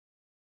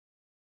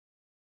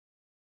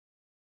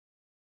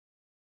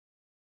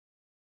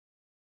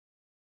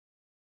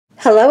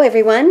Hello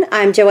everyone,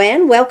 I'm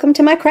Joanne. Welcome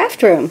to my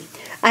craft room.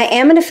 I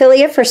am an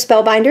affiliate for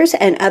Spellbinders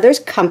and other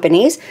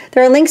companies.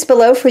 There are links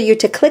below for you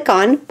to click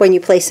on when you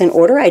place an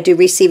order. I do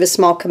receive a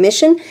small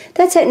commission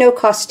that's at no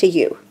cost to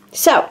you.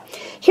 So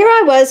here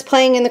I was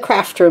playing in the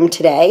craft room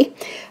today.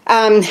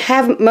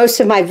 Most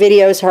of my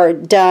videos are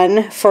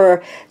done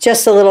for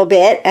just a little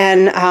bit,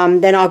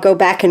 and then I'll go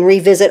back and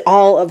revisit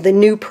all of the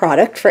new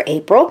product for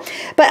April.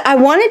 But I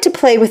wanted to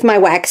play with my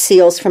wax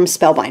seals from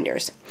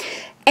Spellbinders.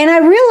 And I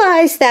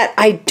realized that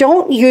I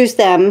don't use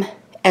them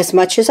as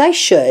much as I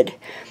should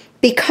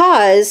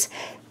because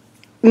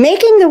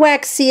making the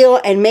wax seal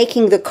and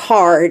making the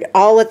card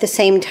all at the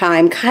same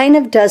time kind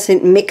of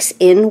doesn't mix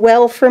in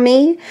well for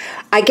me.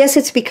 I guess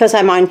it's because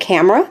I'm on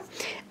camera.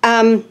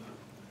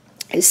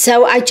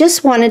 So I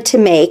just wanted to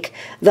make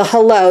the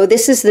hello.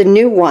 This is the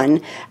new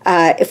one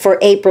for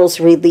April's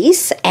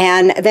release.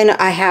 And then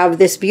I have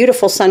this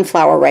beautiful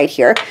sunflower right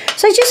here.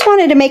 So I just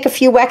wanted to make a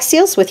few wax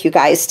seals with you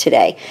guys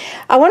today.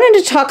 I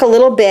wanted to talk a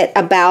little bit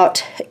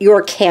about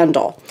your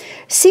candle.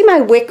 See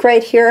my wick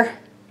right here?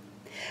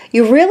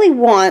 You really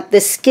want the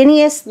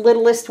skinniest,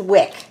 littlest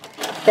wick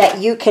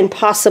that you can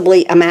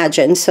possibly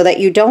imagine so that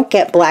you don't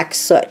get black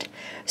soot.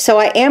 So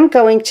I am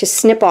going to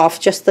snip off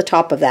just the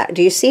top of that.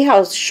 Do you see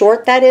how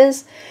short that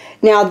is?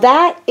 Now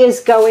that is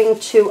going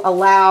to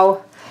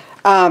allow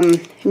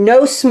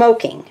no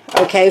smoking,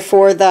 okay,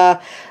 for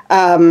the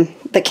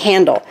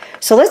candle.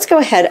 So let's go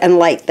ahead and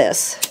light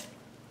this.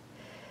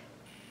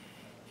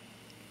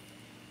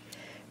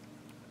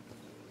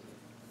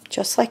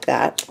 Just like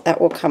that.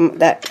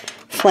 That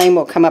flame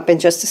will come up in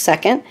just a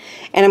second.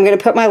 And I'm going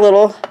to put my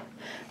little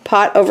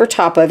pot over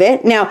top of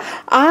it. Now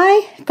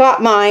I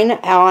got mine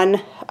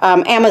on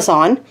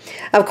Amazon.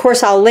 Of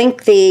course, I'll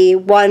link the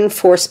one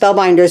for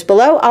Spellbinders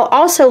below. I'll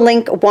also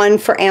link one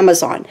for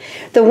Amazon.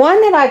 The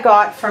one that I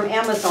got from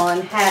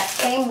Amazon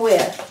came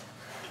with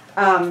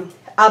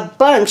a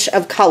bunch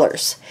of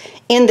colors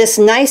in this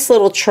nice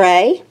little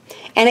tray,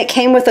 and it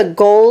came with a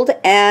gold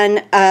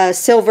and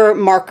silver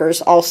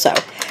markers also.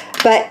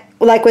 But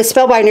like with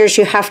Spellbinders,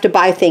 you have to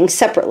buy things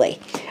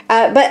separately.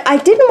 But I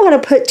didn't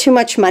want to put too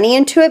much money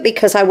into it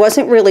because I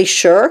wasn't really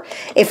sure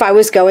if I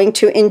was going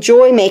to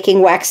enjoy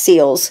making wax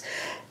seals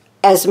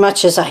as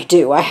much as I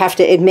do. I have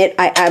to admit,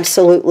 I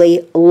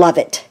absolutely love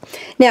it.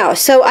 Now,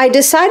 so I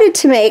decided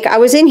to make, I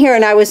was in here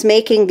and I was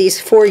making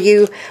these For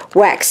You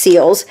wax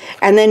seals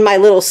and then my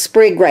little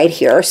sprig right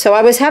here. So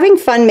I was having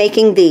fun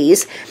making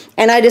these,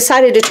 and I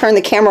decided to turn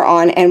the camera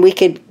on and we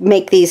could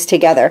make these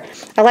together.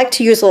 I like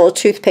to use a little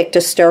toothpick to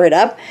stir it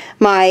up.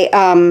 My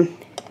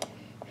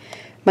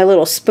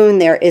little spoon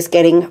there is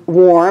getting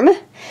warm.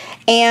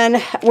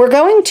 And we're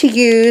going to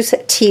use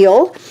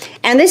teal.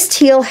 And this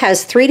teal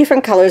has 3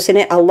 different colors in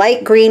it: a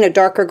light green, a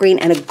darker green,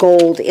 and a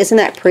gold. Isn't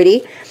that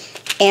pretty?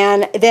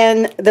 And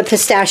then the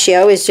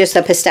pistachio is just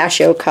a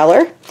pistachio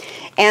color.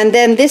 And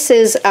then this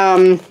is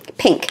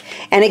pink.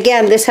 And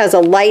again, this has a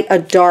light, a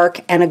dark,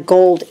 and a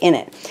gold in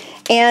it.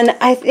 And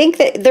I think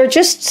that they're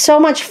just so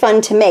much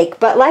fun to make.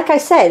 But like I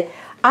said,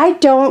 I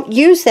don't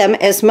use them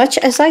as much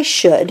as I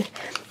should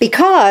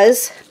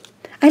because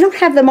I don't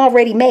have them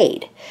already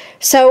made.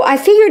 So I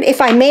figured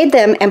if I made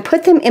them and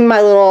put them in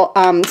my little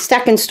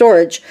stack and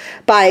storage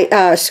by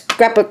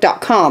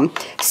scrapbook.com.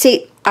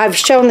 See, I've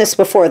shown this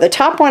before. The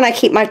top one I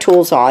keep my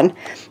tools on.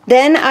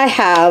 Then I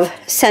have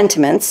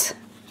sentiments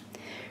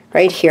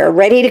right here,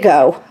 ready to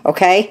go,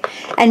 okay?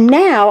 And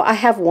now I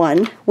have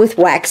one with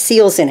wax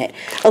seals in it.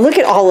 Oh, look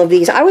at all of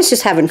these. I was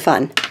just having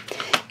fun.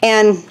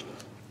 And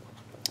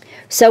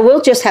so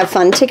we'll just have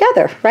fun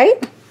together,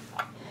 right?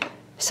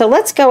 So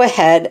let's go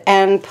ahead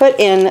and put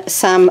in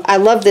some, I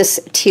love this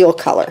teal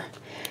color.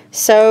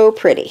 So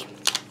pretty.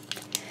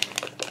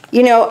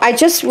 You know, I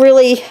just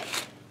really,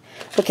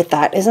 look at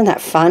that. Isn't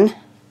that fun?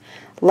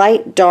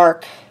 Light,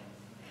 dark,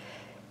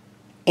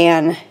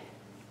 and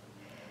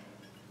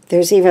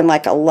there's even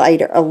like a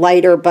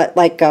lighter, but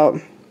like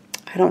a,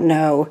 I don't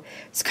know,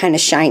 it's kind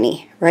of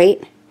shiny,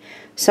 right?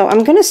 So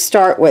I'm going to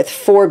start with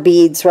 4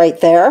 beads right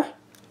there.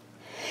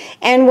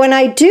 And when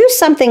I do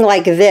something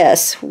like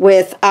this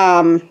with,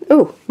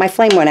 ooh, my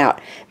flame went out.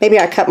 Maybe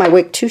I cut my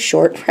wick too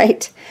short,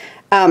 right?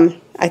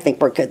 I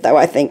think we're good though.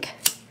 I think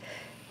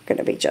we're going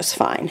to be just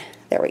fine.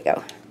 There we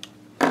go.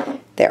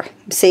 There.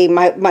 See,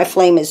 my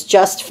flame is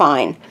just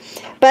fine.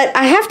 But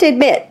I have to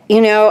admit, you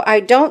know,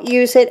 I don't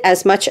use it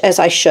as much as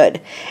I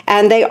should.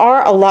 And they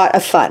are a lot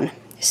of fun.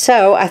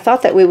 So I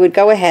thought that we would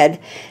go ahead,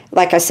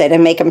 like I said,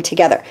 and make them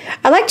together.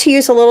 I like to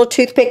use a little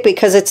toothpick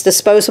because it's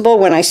disposable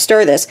when I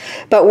stir this.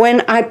 But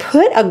when I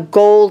put a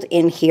gold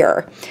in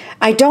here,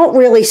 I don't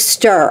really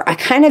stir. I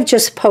kind of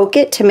just poke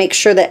it to make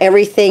sure that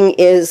everything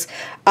is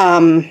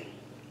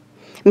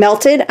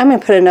melted. I'm going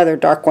to put another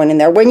dark one in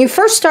there. When you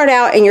first start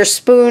out and your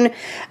spoon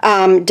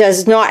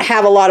does not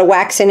have a lot of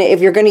wax in it,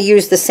 if you're going to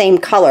use the same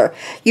color,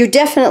 you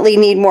definitely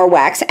need more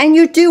wax. And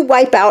you do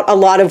wipe out a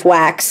lot of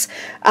wax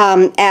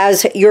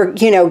as you're,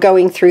 you know,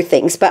 going through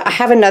things. But I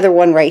have another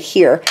one right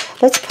here.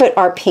 Let's put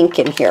our pink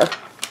in here.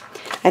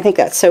 I think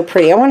that's so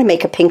pretty. I want to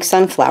make a pink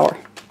sunflower.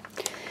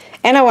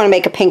 And I want to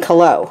make a pink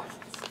hello.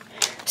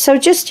 So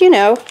just, you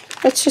know,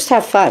 let's just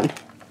have fun.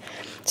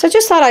 So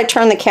just thought I'd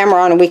turn the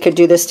camera on and we could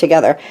do this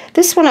together.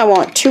 This one I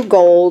want 2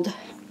 gold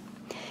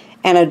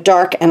and a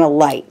dark and a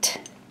light.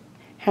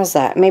 How's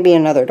that? Maybe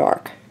another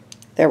dark.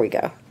 There we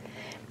go.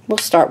 We'll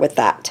start with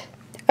that.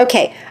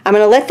 Okay, I'm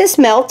going to let this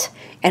melt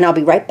and I'll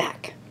be right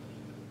back.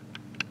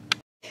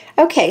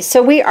 Okay,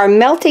 so we are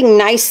melting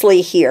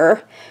nicely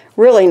here.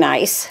 Really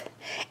nice.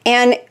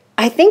 And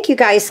I think you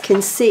guys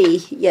can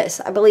see, yes,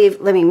 I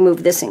believe, let me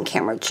move this in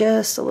camera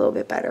just a little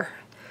bit better.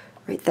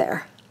 Right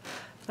there.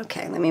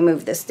 Okay, let me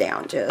move this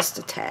down just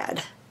a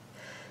tad.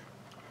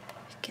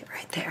 Get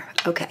right there.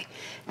 Okay.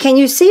 Can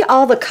you see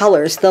all the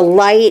colors? The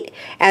light,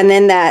 and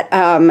then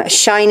that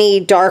shiny,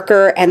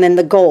 darker, and then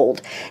the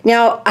gold.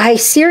 Now, I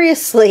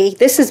seriously,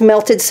 this is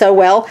melted so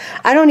well,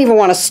 I don't even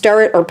want to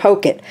stir it or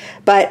poke it.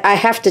 But I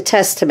have to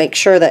test to make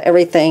sure that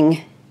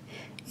everything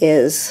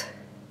is,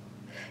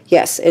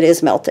 yes, it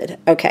is melted.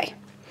 Okay.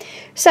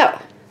 So,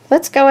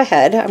 let's go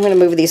ahead. I'm going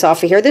to move these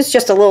off of here. This is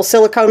just a little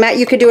silicone mat.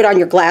 You could do it on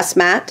your glass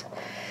mat.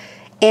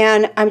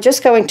 And I'm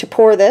just going to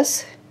pour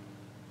this.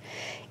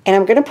 And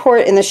I'm going to pour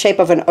it in the shape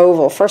of an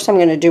oval. First I'm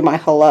going to do my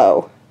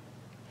hello.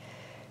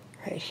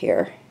 Right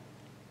here.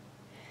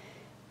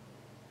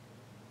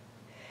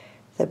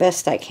 The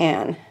best I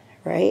can,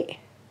 right?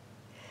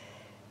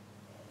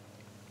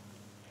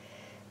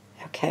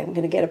 Okay, I'm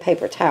going to get a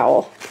paper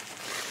towel.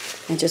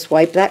 And just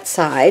wipe that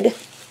side.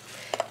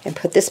 And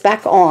put this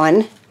back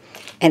on.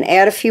 And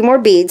add a few more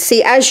beads.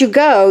 See, as you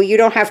go, you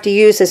don't have to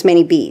use as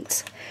many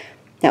beads.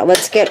 Now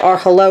let's get our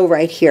hello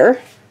right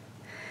here.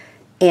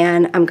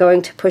 And I'm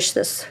going to push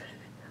this,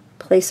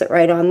 place it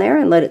right on there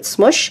and let it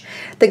smush.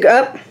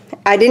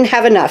 I didn't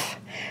have enough.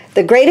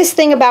 The greatest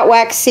thing about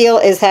wax seal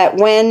is that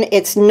when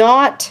it's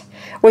not,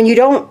 when you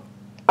don't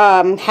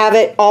have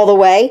it all the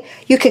way,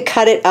 you could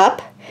cut it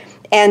up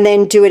and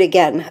then do it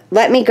again.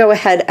 Let me go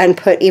ahead and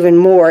put even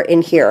more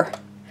in here.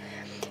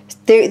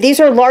 These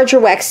are larger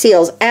wax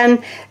seals,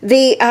 and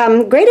the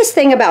greatest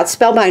thing about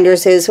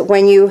Spellbinders is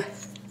when you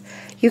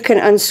can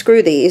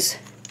unscrew these,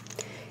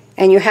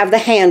 and you have the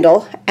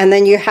handle, and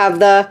then you have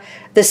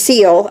the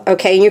seal,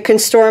 okay, and you can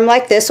store them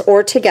like this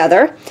or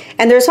together.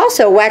 And there's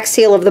also Wax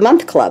Seal of the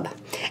Month Club,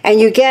 and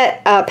you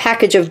get a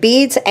package of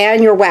beads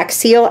and your wax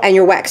seal, and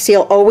your wax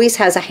seal always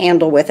has a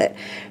handle with it.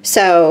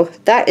 So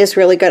that is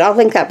really good. I'll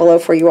link that below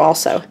for you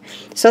also.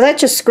 So that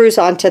just screws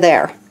onto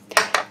there.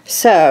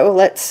 So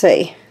let's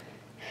see.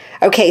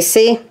 Okay,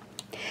 see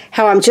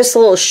how I'm just a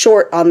little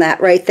short on that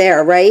right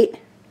there, right?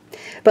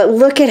 But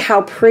look at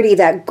how pretty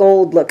that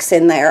gold looks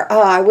in there.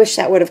 Oh, I wish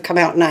that would have come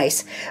out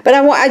nice. But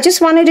I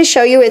just wanted to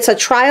show you, it's a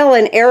trial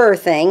and error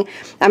thing.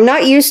 I'm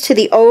not used to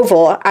the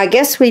oval. I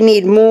guess we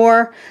need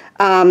more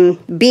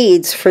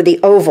beads for the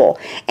oval.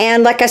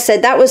 And like I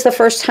said, that was the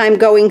first time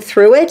going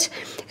through it.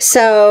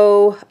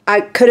 So I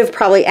could have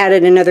probably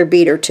added another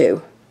bead or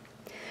two.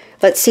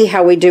 Let's see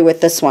how we do with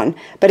this one.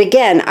 But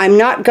again, I'm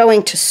not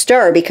going to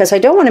stir because I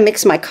don't want to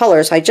mix my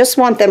colors. I just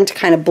want them to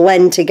kind of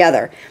blend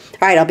together.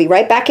 All right, I'll be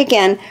right back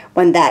again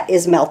when that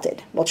is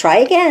melted. We'll try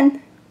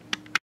again.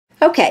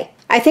 Okay,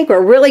 I think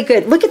we're really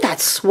good. Look at that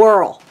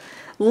swirl.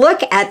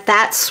 Look at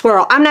that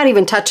swirl. I'm not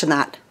even touching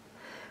that.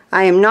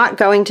 I am not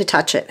going to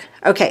touch it.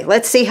 Okay,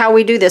 let's see how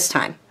we do this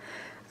time.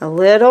 A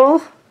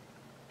little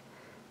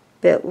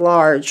bit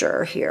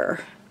larger here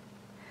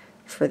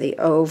for the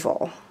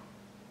oval.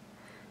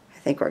 I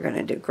think we're going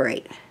to do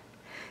great.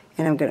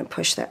 And I'm going to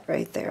push that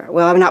right there.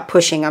 Well, I'm not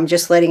pushing. I'm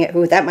just letting it.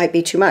 Ooh, that might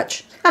be too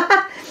much.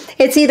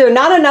 It's either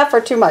not enough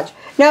or too much.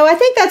 No, I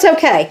think that's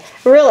okay.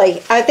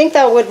 Really, I think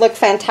that would look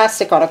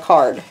fantastic on a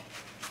card.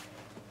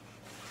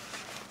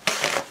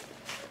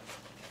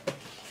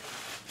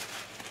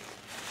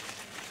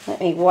 Let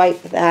me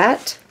wipe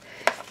that.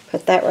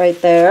 Put that right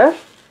there.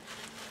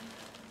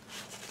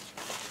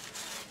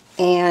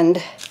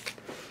 And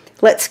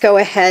let's go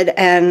ahead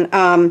and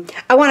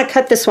I want to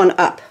cut this one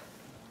up.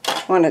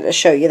 I wanted to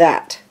show you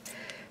that.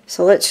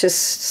 So let's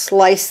just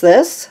slice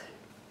this.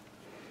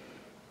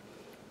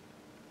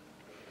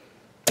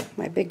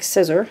 My big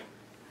scissor.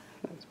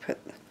 Let's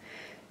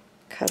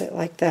cut it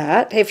like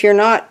that. If you're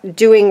not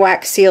doing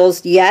wax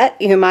seals yet,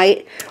 you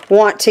might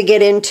want to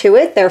get into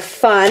it. They're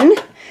fun.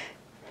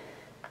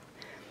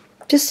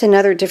 Just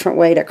another different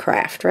way to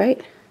craft,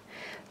 right?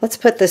 Let's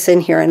put this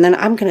in here, and then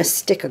I'm going to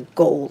stick a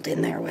gold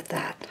in there with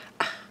that.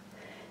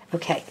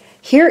 Okay.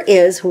 Here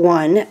is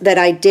one that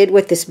I did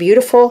with this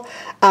beautiful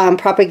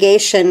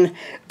propagation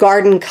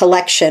garden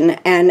collection,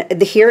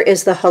 and here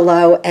is the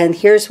hello, and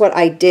here's what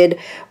I did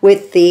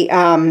with the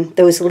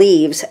those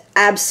leaves.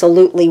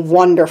 Absolutely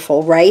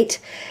wonderful, right?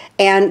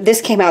 And this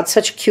came out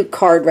such a cute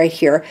card right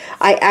here.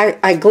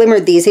 I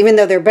glimmered these, even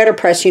though they're better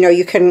press. You know,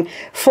 you can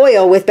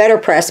foil with better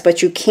press,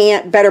 but you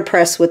can't better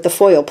press with the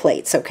foil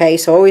plates, okay?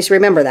 So always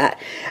remember that.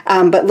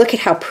 But look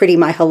at how pretty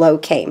my hello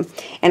came.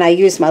 And I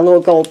used my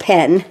little gold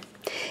pen.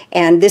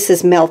 And this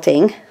is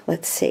melting.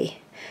 Let's see.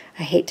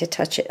 I hate to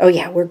touch it. Oh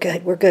yeah, we're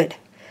good. We're good.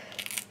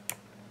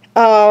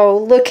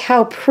 Oh, look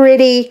how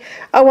pretty.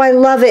 Oh, I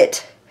love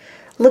it.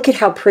 Look at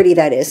how pretty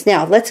that is.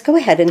 Now, let's go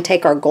ahead and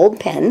take our gold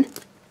pen.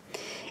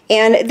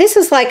 And this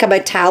is like a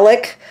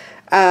metallic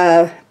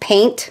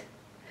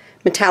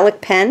metallic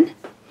pen.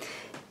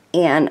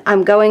 And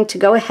I'm going to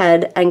go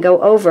ahead and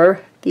go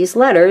over these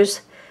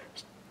letters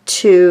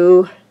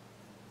to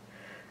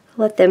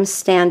let them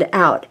stand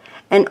out.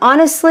 And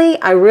honestly,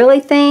 I really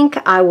think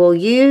I will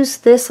use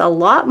this a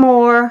lot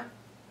more,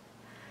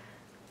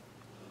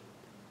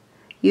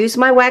 use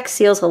my wax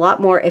seals a lot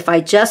more if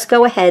I just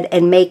go ahead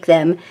and make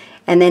them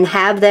and then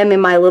have them in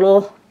my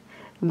little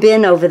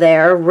bin over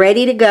there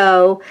ready to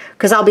go,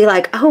 because I'll be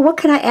like, oh, what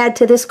can I add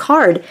to this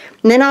card?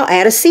 And then I'll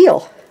add a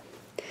seal.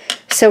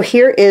 So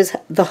here is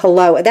the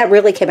hello. That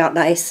really came out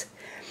nice.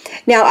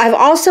 Now, I've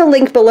also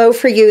linked below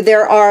for you,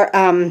 there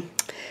are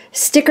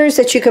stickers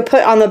that you could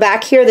put on the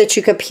back here that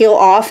you could peel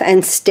off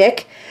and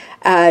stick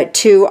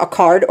to a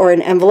card or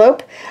an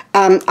envelope.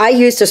 I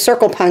used a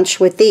circle punch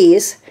with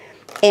these,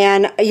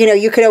 and you know,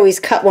 you could always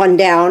cut one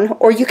down,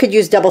 or you could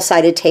use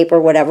double-sided tape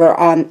or whatever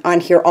on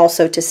here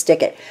also to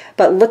stick it.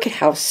 But look at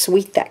how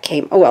sweet that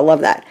came. Oh, I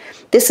love that.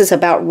 This is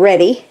about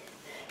ready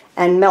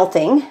and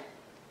melting.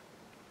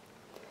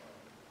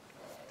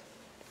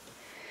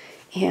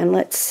 And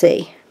let's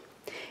see.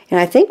 And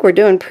I think we're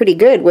doing pretty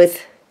good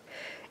with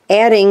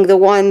adding the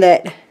one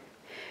that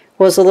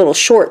was a little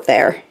short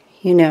there,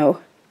 you know.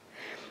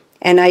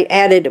 And I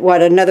added,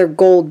 what, another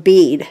gold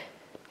bead.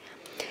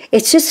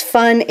 It's just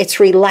fun.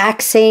 It's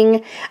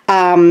relaxing.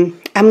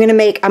 I'm gonna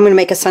make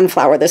a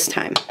sunflower this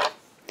time.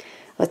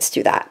 Let's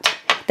do that.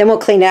 Then we'll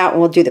clean it out and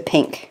we'll do the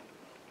pink.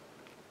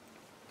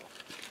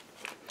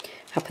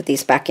 I'll put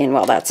these back in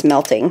while that's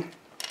melting.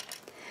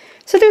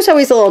 So there's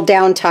always a little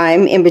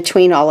downtime in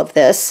between all of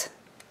this.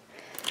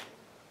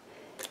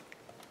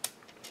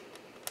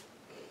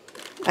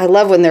 I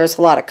love when there's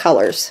a lot of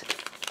colors.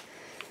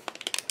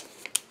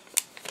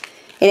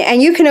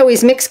 And you can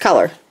always mix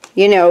color.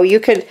 You know,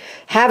 you could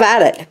have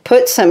at it.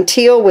 Put some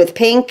teal with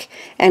pink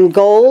and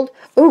gold.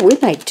 Oh, we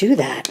might do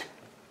that.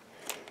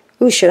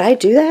 Oh, should I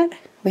do that?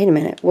 Wait a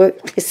minute.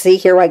 See,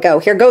 here I go.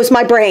 Here goes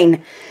my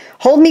brain.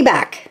 Hold me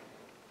back.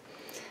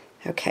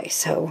 Okay,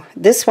 so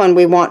this one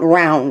we want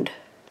round.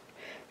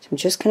 So I'm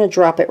just going to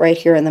drop it right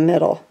here in the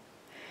middle.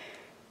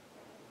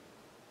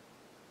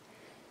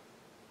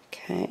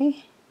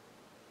 Okay.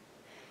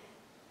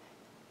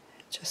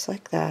 Just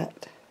like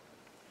that.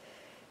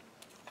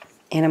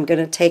 And I'm going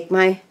to take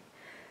my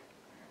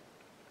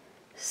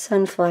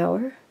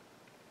sunflower.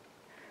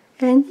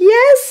 And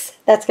yes,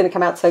 that's going to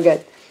come out so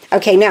good.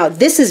 Okay, now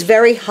this is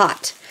very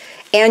hot.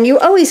 And you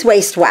always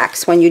waste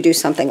wax when you do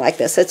something like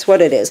this. That's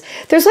what it is.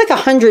 There's like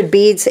 100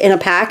 beads in a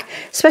pack,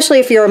 especially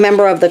if you're a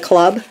member of the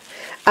club.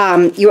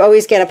 You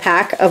always get a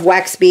pack of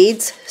wax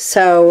beads.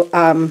 So,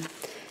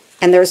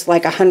 and there's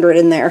like 100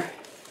 in there.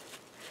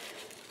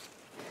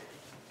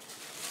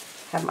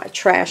 Have my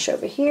trash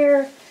over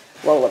here.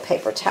 Roll of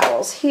paper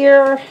towels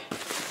here.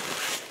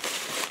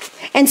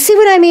 And see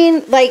what I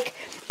mean? Like,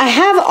 I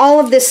have all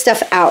of this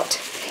stuff out.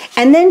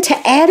 And then to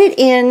add it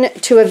in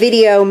to a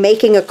video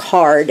making a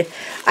card,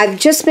 I've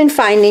just been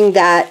finding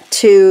that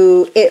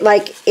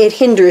it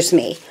hinders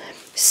me.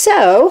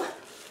 So,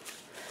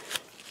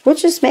 we'll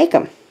just make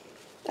them.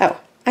 Oh,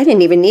 I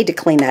didn't even need to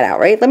clean that out,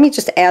 right? Let me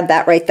just add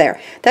that right there.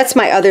 That's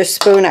my other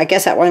spoon. I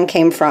guess that one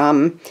came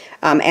from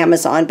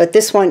Amazon, but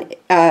this one,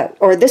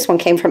 this one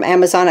came from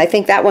Amazon. I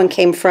think that one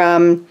came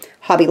from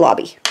Hobby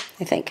Lobby,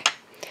 I think.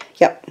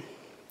 Yep.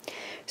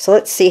 So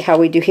let's see how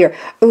we do here.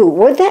 Ooh,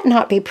 would that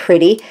not be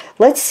pretty?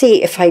 Let's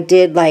see if I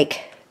did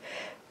like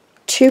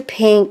 2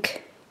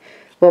 pink,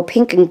 well,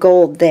 pink and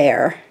gold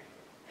there.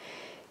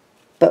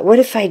 But what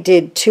if I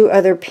did 2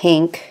 other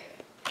pink?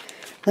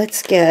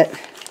 Let's get...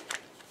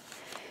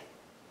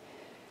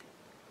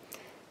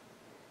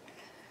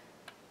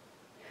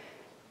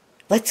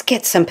 Let's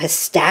get some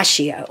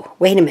pistachio.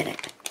 Wait a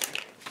minute.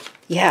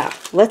 Yeah,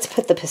 let's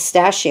put the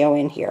pistachio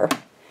in here,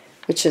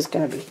 which is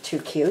going to be too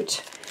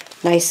cute.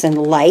 Nice and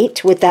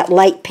light with that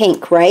light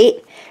pink, right?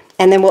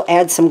 And then we'll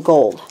add some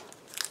gold.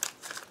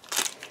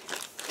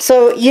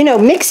 So, you know,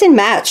 mix and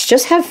match.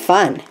 Just have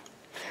fun.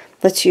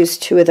 Let's use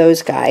 2 of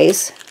those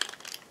guys.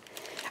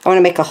 I want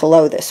to make a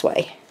hello this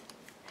way.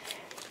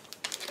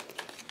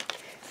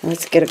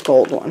 Let's get a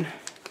gold one.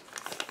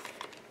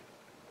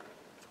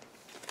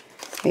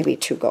 Maybe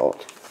 2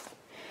 gold.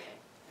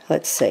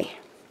 Let's see.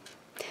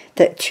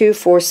 That 2,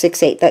 4,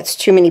 6, 8. That's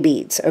too many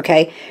beads,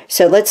 okay?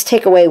 So let's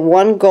take away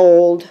 1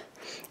 gold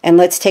and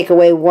let's take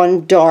away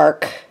 1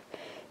 dark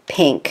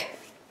pink.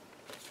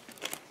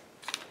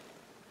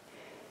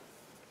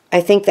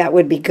 I think that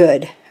would be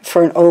good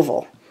for an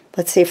oval.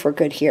 Let's see if we're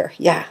good here.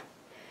 Yeah.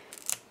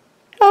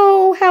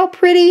 Oh, how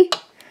pretty.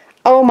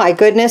 Oh my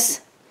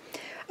goodness.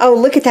 Oh,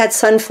 look at that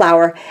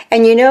sunflower.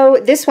 And you know,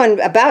 this one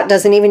about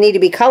doesn't even need to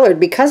be colored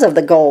because of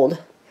the gold.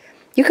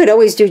 You could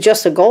always do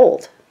just a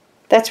gold.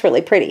 That's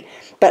really pretty.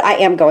 But I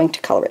am going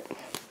to color it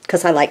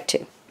because I like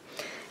to.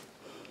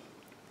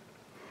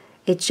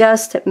 It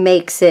just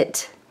makes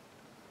it,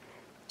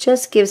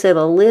 just gives it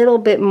a little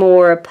bit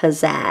more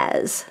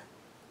pizzazz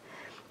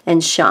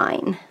and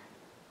shine.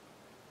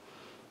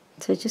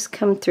 So just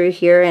come through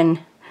here and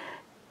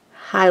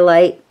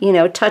highlight, you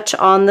know, touch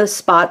on the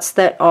spots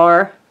that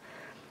are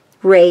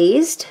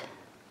raised.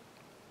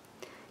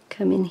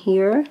 Come in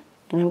here,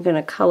 and I'm going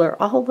to color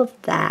all of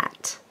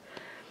that.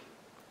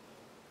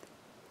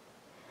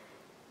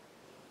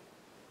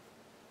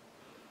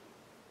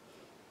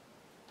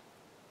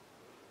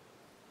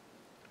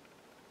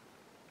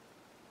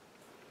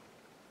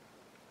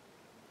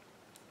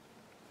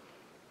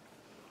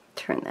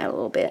 Turn that a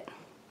little bit.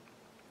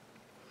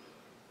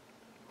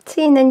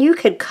 See, and then you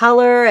could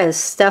color as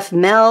stuff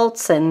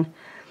melts, and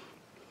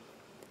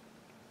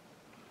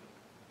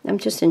I'm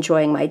just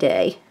enjoying my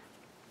day.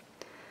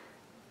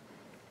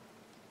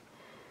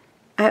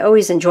 I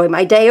always enjoy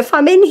my day if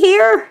I'm in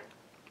here.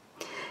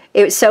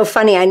 It was so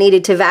funny, I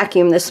needed to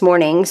vacuum this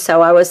morning,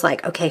 so I was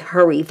like, okay,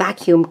 hurry,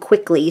 vacuum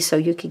quickly so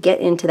you could get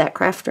into that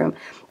craft room.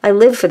 I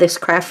live for this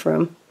craft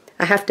room,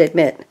 I have to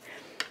admit.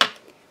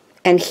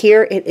 And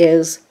here it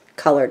is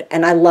colored,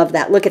 and I love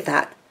that. Look at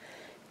that.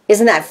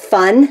 Isn't that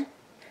fun?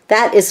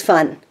 That is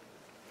fun.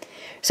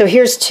 So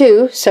here's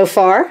two so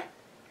far.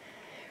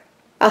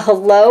 A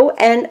hello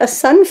and a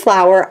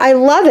sunflower. I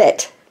love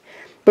it.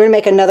 We're going to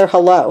make another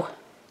hello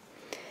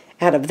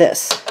out of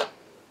this.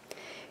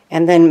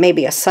 And then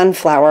maybe a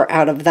sunflower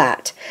out of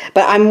that.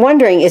 But I'm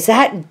wondering, is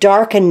that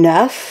dark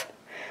enough?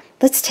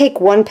 Let's take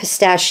one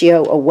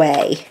pistachio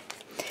away.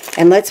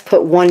 And let's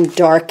put one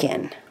dark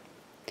in.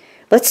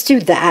 Let's do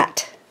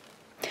that.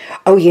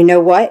 Oh, you know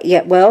what?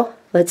 Yeah, well,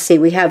 let's see.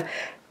 We have...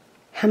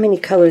 How many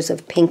colors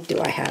of pink do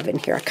I have in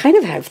here? I kind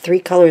of have 3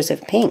 colors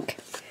of pink.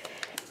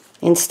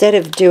 Instead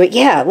of doing...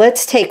 Yeah,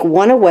 let's take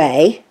one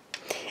away.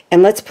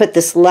 And let's put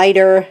this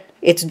lighter...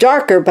 It's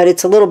darker, but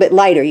it's a little bit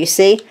lighter, you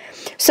see?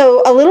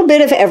 So a little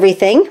bit of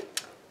everything.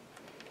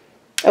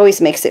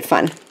 Always makes it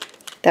fun.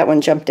 That one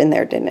jumped in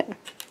there, didn't it?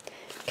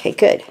 Okay,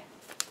 good.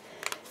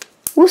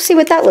 We'll see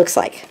what that looks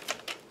like.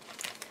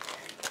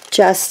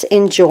 Just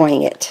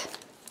enjoying it.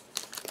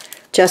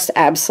 Just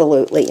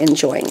absolutely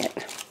enjoying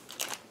it.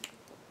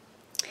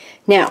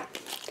 Now,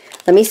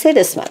 let me say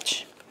this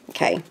much,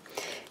 okay?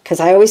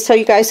 Because I always tell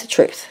you guys the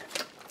truth.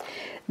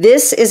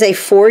 This is a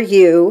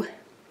 4U,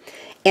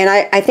 and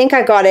I think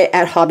I got it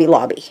at Hobby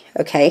Lobby,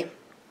 okay?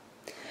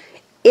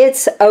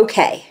 It's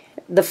okay,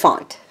 the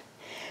font.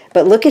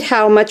 But look at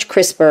how much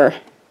crisper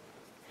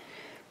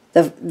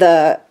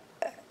the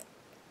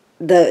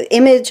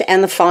image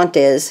and the font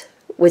is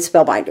with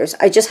Spellbinders.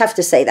 I just have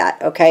to say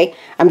that, okay?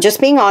 I'm just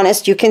being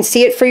honest. You can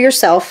see it for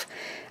yourself.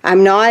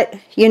 I'm not,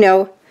 you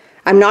know...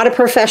 I'm not a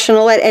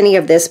professional at any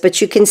of this,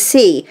 but you can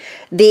see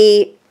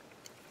the,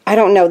 I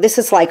don't know, this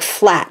is like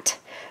flat,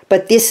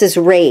 but this is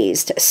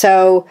raised.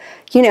 So,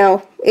 you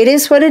know, it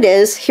is what it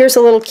is. Here's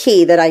a little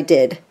key that I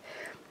did.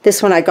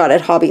 This one I got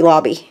at Hobby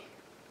Lobby.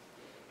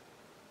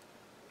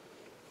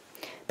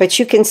 But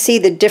you can see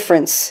the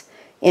difference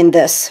in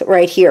this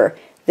right here.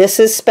 This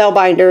is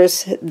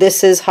Spellbinders,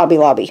 this is Hobby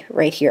Lobby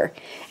right here.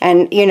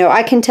 And, you know,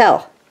 I can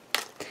tell.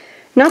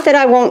 Not that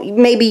I won't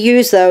maybe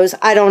use those,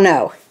 I don't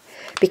know.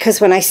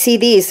 Because when I see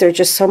these, they're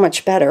just so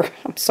much better.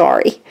 I'm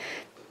sorry.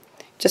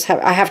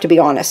 I have to be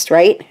honest,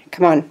 right?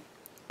 Come on.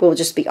 We'll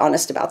just be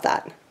honest about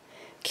that.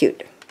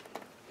 Cute.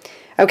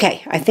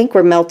 Okay, I think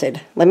we're melted.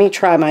 Let me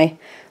try my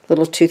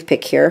little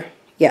toothpick here.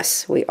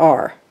 Yes, we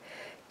are.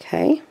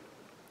 Okay.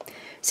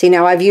 See,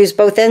 now I've used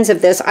both ends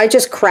of this. I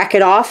just crack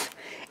it off,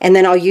 and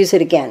then I'll use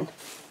it again.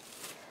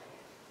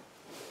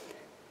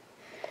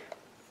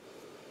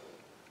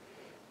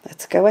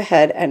 Let's go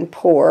ahead and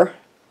pour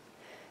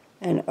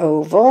an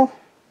oval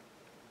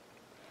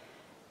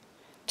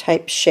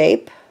type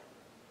shape.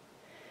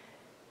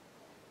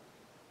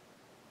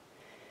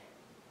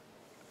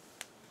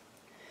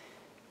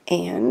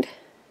 And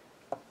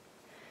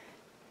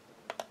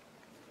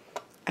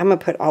I'm going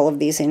to put all of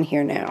these in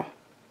here now.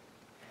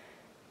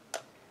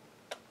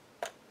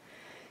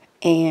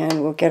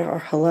 And we'll get our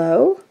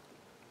hello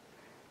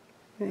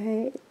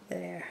right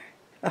there.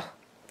 Oh,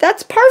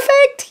 that's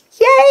perfect!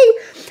 Yay!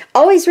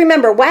 Always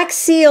remember, wax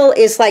seal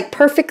is like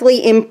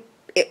perfectly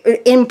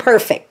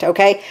imperfect,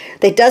 okay?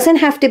 It doesn't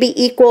have to be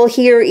equal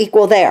here,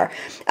 equal there.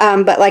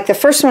 But like the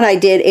first one I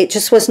did, it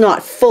just was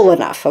not full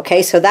enough,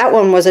 okay? So that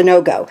one was a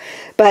no-go.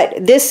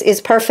 But this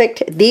is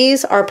perfect.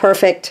 These are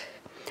perfect.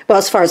 Well,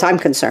 as far as I'm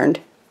concerned.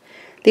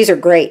 These are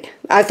great.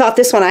 I thought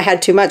this one I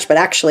had too much, but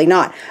actually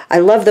not. I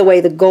love the way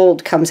the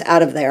gold comes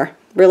out of there.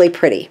 Really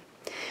pretty.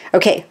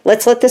 Okay,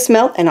 let's let this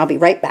melt, and I'll be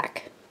right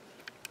back.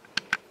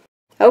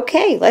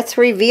 Okay, let's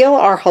reveal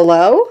our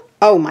hello.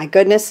 Oh my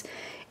goodness.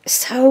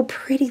 So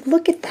pretty.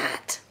 Look at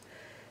that.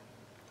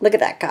 Look at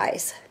that,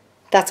 guys.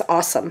 That's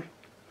awesome.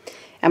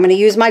 I'm going to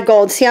use my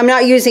gold. See, I'm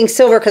not using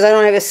silver because I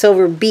don't have a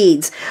silver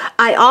beads.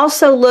 I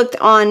also looked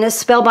on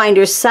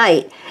Spellbinder's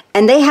site,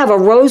 and they have a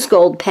rose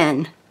gold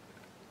pen.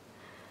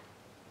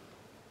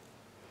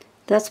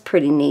 That's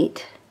pretty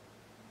neat.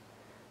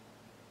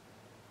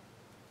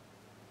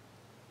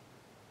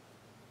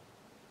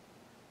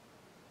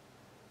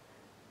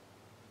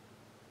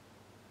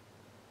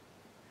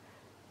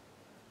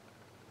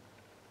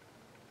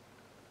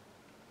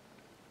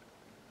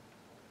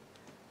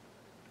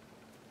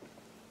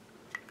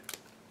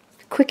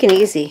 Quick and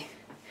easy.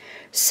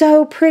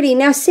 So pretty.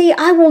 Now see,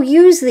 I will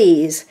use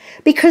these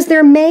because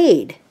they're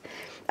made.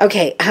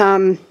 Okay,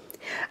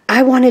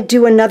 I want to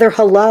do another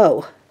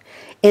hello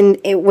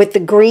with the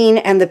green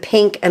and the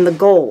pink and the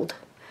gold.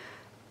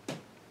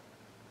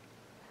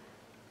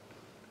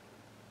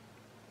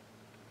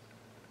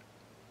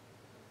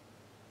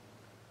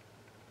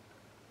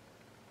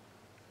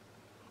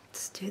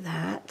 Let's do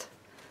that.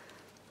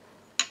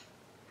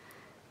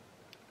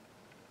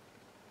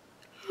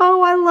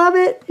 Oh, I love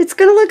it. It's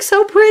going to look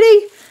so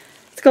pretty.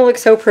 It's going to look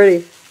so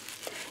pretty.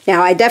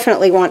 Now, I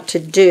definitely want to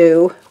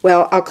do,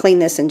 well, I'll clean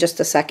this in just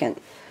a second.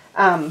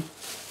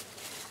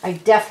 I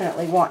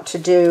definitely want to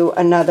do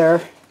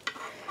another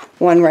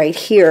one right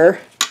here.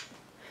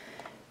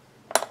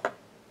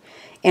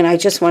 And I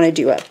just want to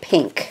do a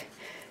pink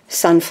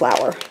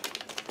sunflower.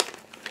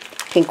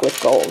 Pink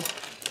with gold.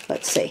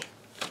 Let's see.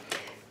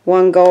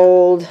 One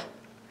gold,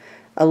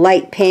 a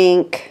light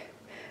pink,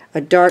 a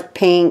dark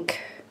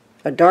pink,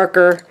 a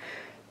darker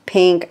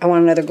pink. I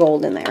want another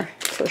gold in there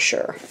for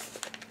sure.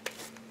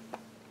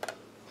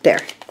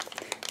 There.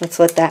 Let's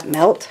let that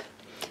melt.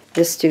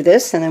 Just do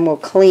this and then we'll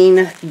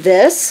clean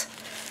this.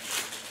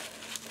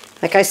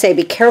 Like I say,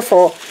 be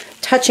careful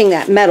touching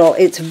that metal.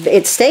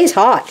 It stays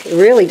hot. It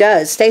really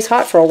does. It stays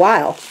hot for a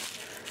while.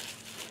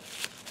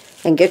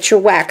 And get your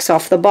wax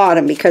off the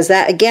bottom because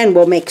that again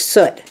will make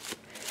soot.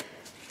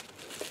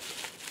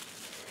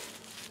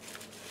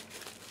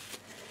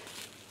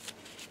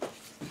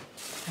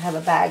 I have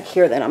a bag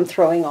here that I'm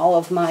throwing all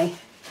of my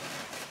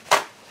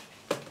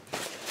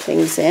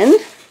things in.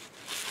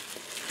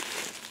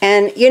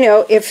 And, you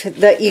know, if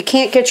you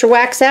can't get your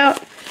wax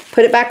out,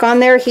 put it back on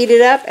there, heat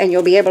it up, and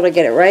you'll be able to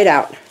get it right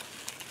out.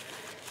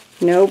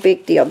 No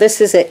big deal.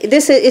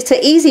 It's an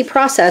easy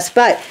process,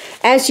 but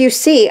as you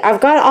see, I've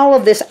got all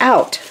of this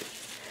out.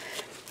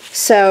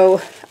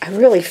 So I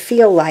really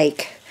feel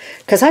like,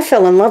 because I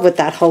fell in love with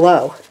that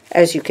hello,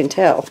 as you can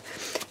tell.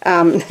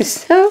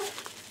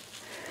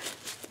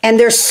 And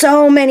there's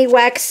so many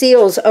wax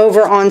seals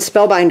over on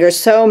Spellbinders,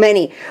 so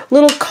many.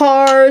 Little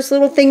cars,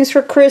 little things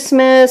for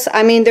Christmas.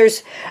 I mean,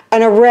 there's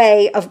an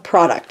array of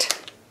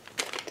product.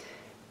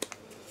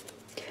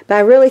 But I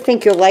really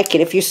think you'll like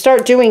it. If you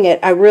start doing it,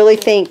 I really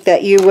think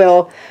that you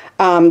will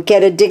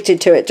get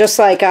addicted to it, just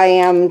like I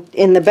am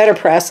in the Better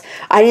Press.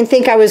 I didn't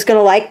think I was going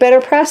to like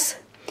Better Press,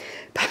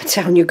 but I'm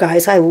telling you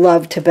guys, I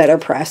love to Better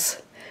Press.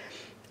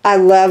 I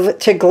love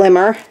to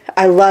glimmer.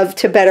 I love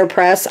to Better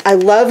Press. I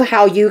love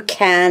how you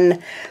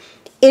can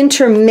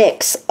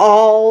intermix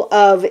all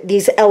of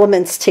these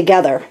elements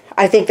together.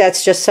 I think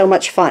that's just so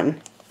much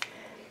fun.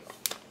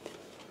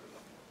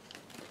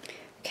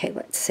 Okay,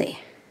 let's see.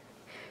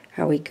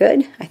 Are we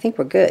good? I think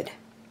we're good.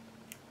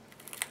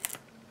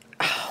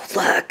 Oh,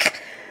 look.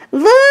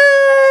 Look!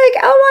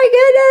 Oh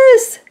my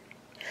goodness!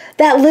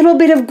 That little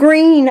bit of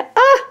green.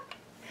 Ah!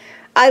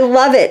 I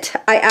love it.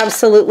 I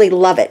absolutely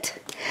love it.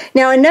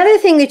 Now, another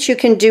thing that you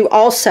can do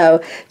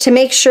also to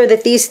make sure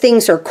that these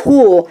things are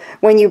cool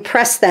when you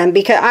press them,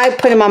 because I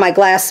put them on my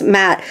glass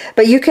mat,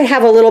 but you could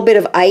have a little bit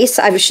of ice.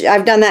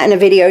 I've done that in a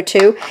video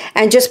too,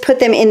 and just put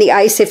them in the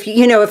ice. If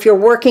you know, if you're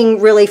working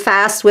really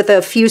fast with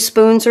a few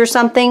spoons or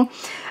something,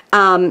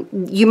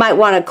 you might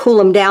want to cool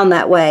them down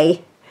that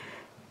way.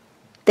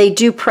 They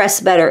do press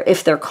better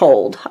if they're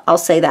cold, I'll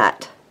say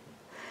that.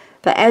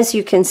 But as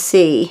you can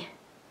see,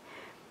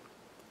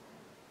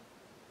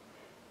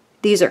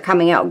 these are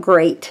coming out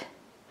great,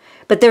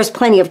 but there's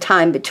plenty of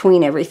time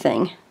between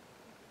everything.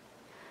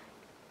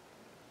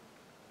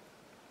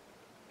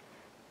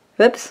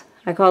 Whoops,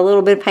 I got a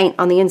little bit of paint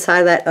on the inside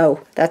of that.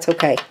 Oh, that's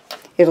okay.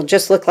 It'll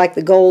just look like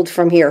the gold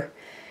from here.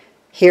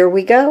 Here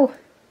we go.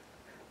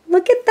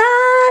 Look at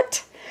that.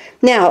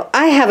 Now,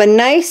 I have a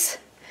nice,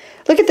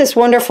 look at this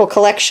wonderful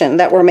collection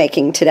that we're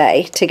making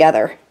today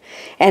together.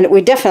 And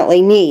we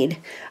definitely need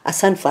a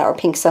sunflower,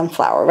 pink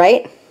sunflower,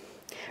 right?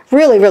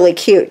 Really, really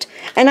cute.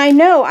 And I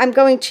know I'm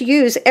going to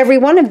use every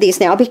one of these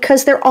now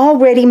because they're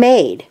already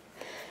made.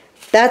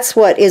 That's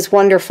what is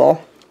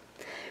wonderful.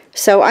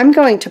 So I'm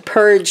going to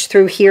purge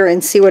through here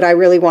and see what I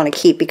really want to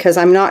keep because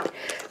I'm not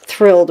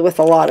thrilled with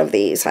a lot of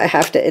these, I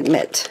have to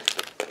admit.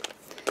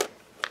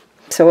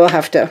 So we'll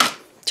have to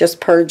just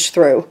purge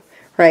through,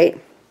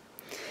 right?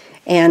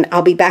 And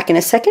I'll be back in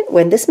a second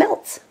when this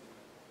melts.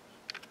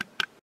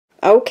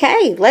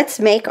 Okay, let's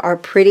make our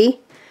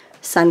pretty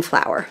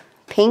sunflower.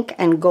 Pink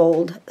and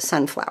gold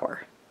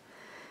sunflower.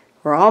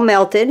 We're all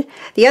melted.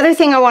 The other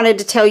thing I wanted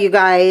to tell you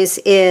guys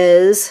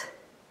is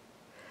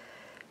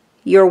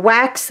your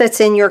wax that's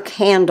in your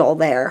candle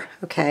there.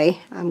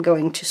 Okay, I'm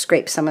going to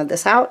scrape some of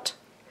this out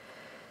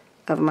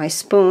of my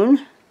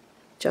spoon,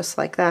 just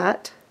like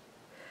that.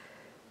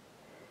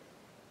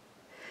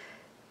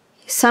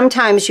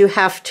 Sometimes you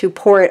have to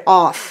pour it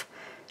off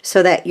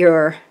so that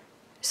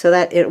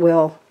it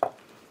will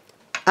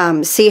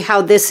see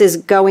how this is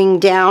going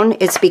down.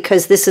 It's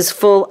because this is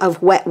full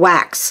of wet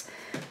wax.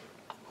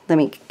 Let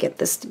me get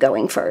this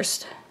going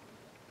first.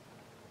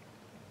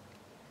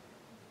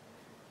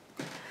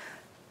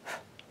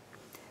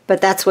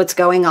 But that's what's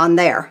going on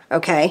there,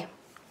 okay?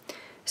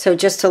 So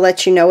just to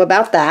let you know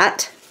about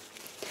that.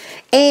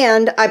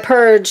 And I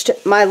purged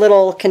my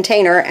little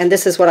container, and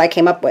this is what I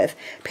came up with.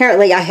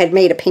 Apparently I had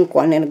made a pink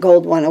one and a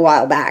gold one a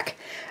while back.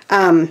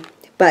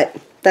 But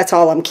that's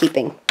all I'm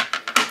keeping.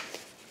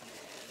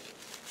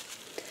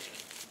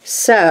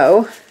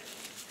 So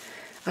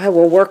I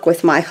will work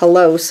with my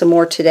hello some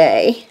more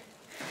today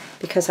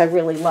because I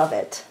really love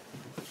it.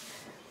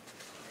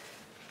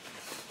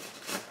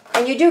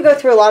 And you do go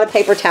through a lot of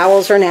paper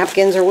towels or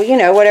napkins or, you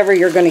know, whatever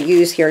you're going to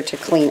use here to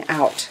clean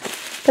out.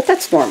 But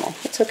that's normal.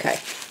 It's okay.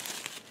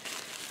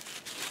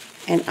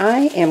 And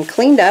I am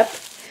cleaned up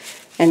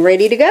and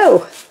ready to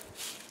go.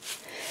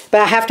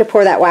 But I have to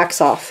pour that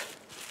wax off.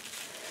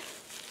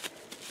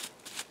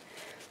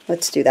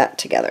 Let's do that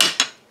together.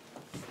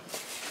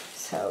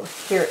 So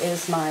here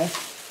is my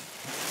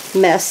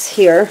mess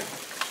here.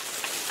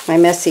 My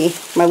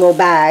little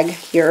bag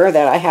here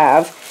that I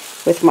have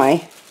with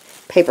my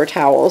paper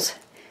towels.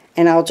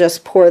 And I'll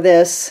just pour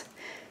this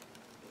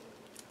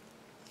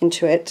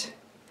into it.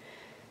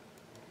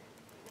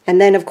 And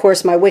then of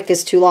course my wick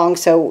is too long,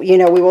 so you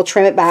know we will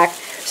trim it back.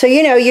 So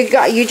you know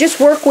you just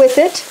work with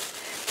it.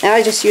 And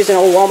I just use an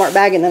old Walmart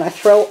bag and then I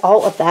throw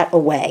all of that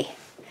away.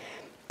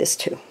 This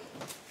too.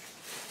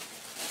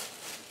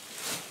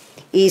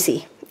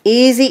 Easy.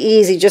 Easy,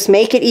 easy. Just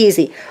make it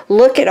easy.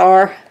 Look at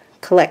our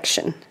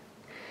collection.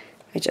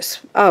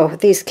 Oh,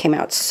 these came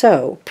out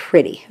so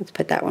pretty. Let's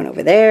put that one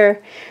over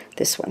there.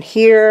 This one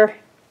here.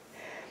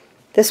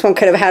 This one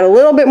could have had a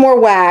little bit more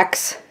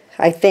wax,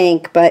 I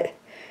think, but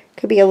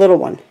could be a little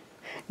one.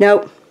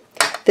 Nope.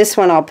 This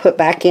one I'll put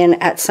back in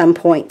at some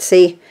point.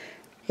 See?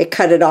 It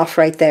cut it off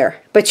right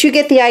there. But you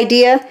get the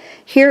idea.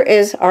 Here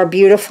is our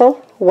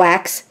beautiful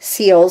wax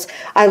seals.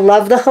 I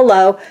love the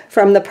hello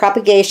from the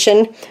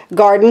Propagation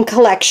Garden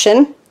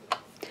Collection.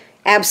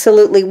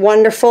 Absolutely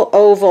wonderful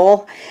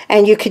oval,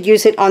 and you could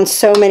use it on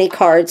so many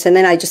cards. And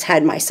then I just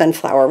had my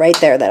sunflower right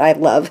there that I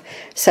love.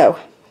 So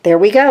there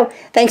we go.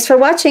 Thanks for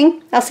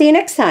watching. I'll see you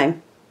next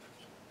time.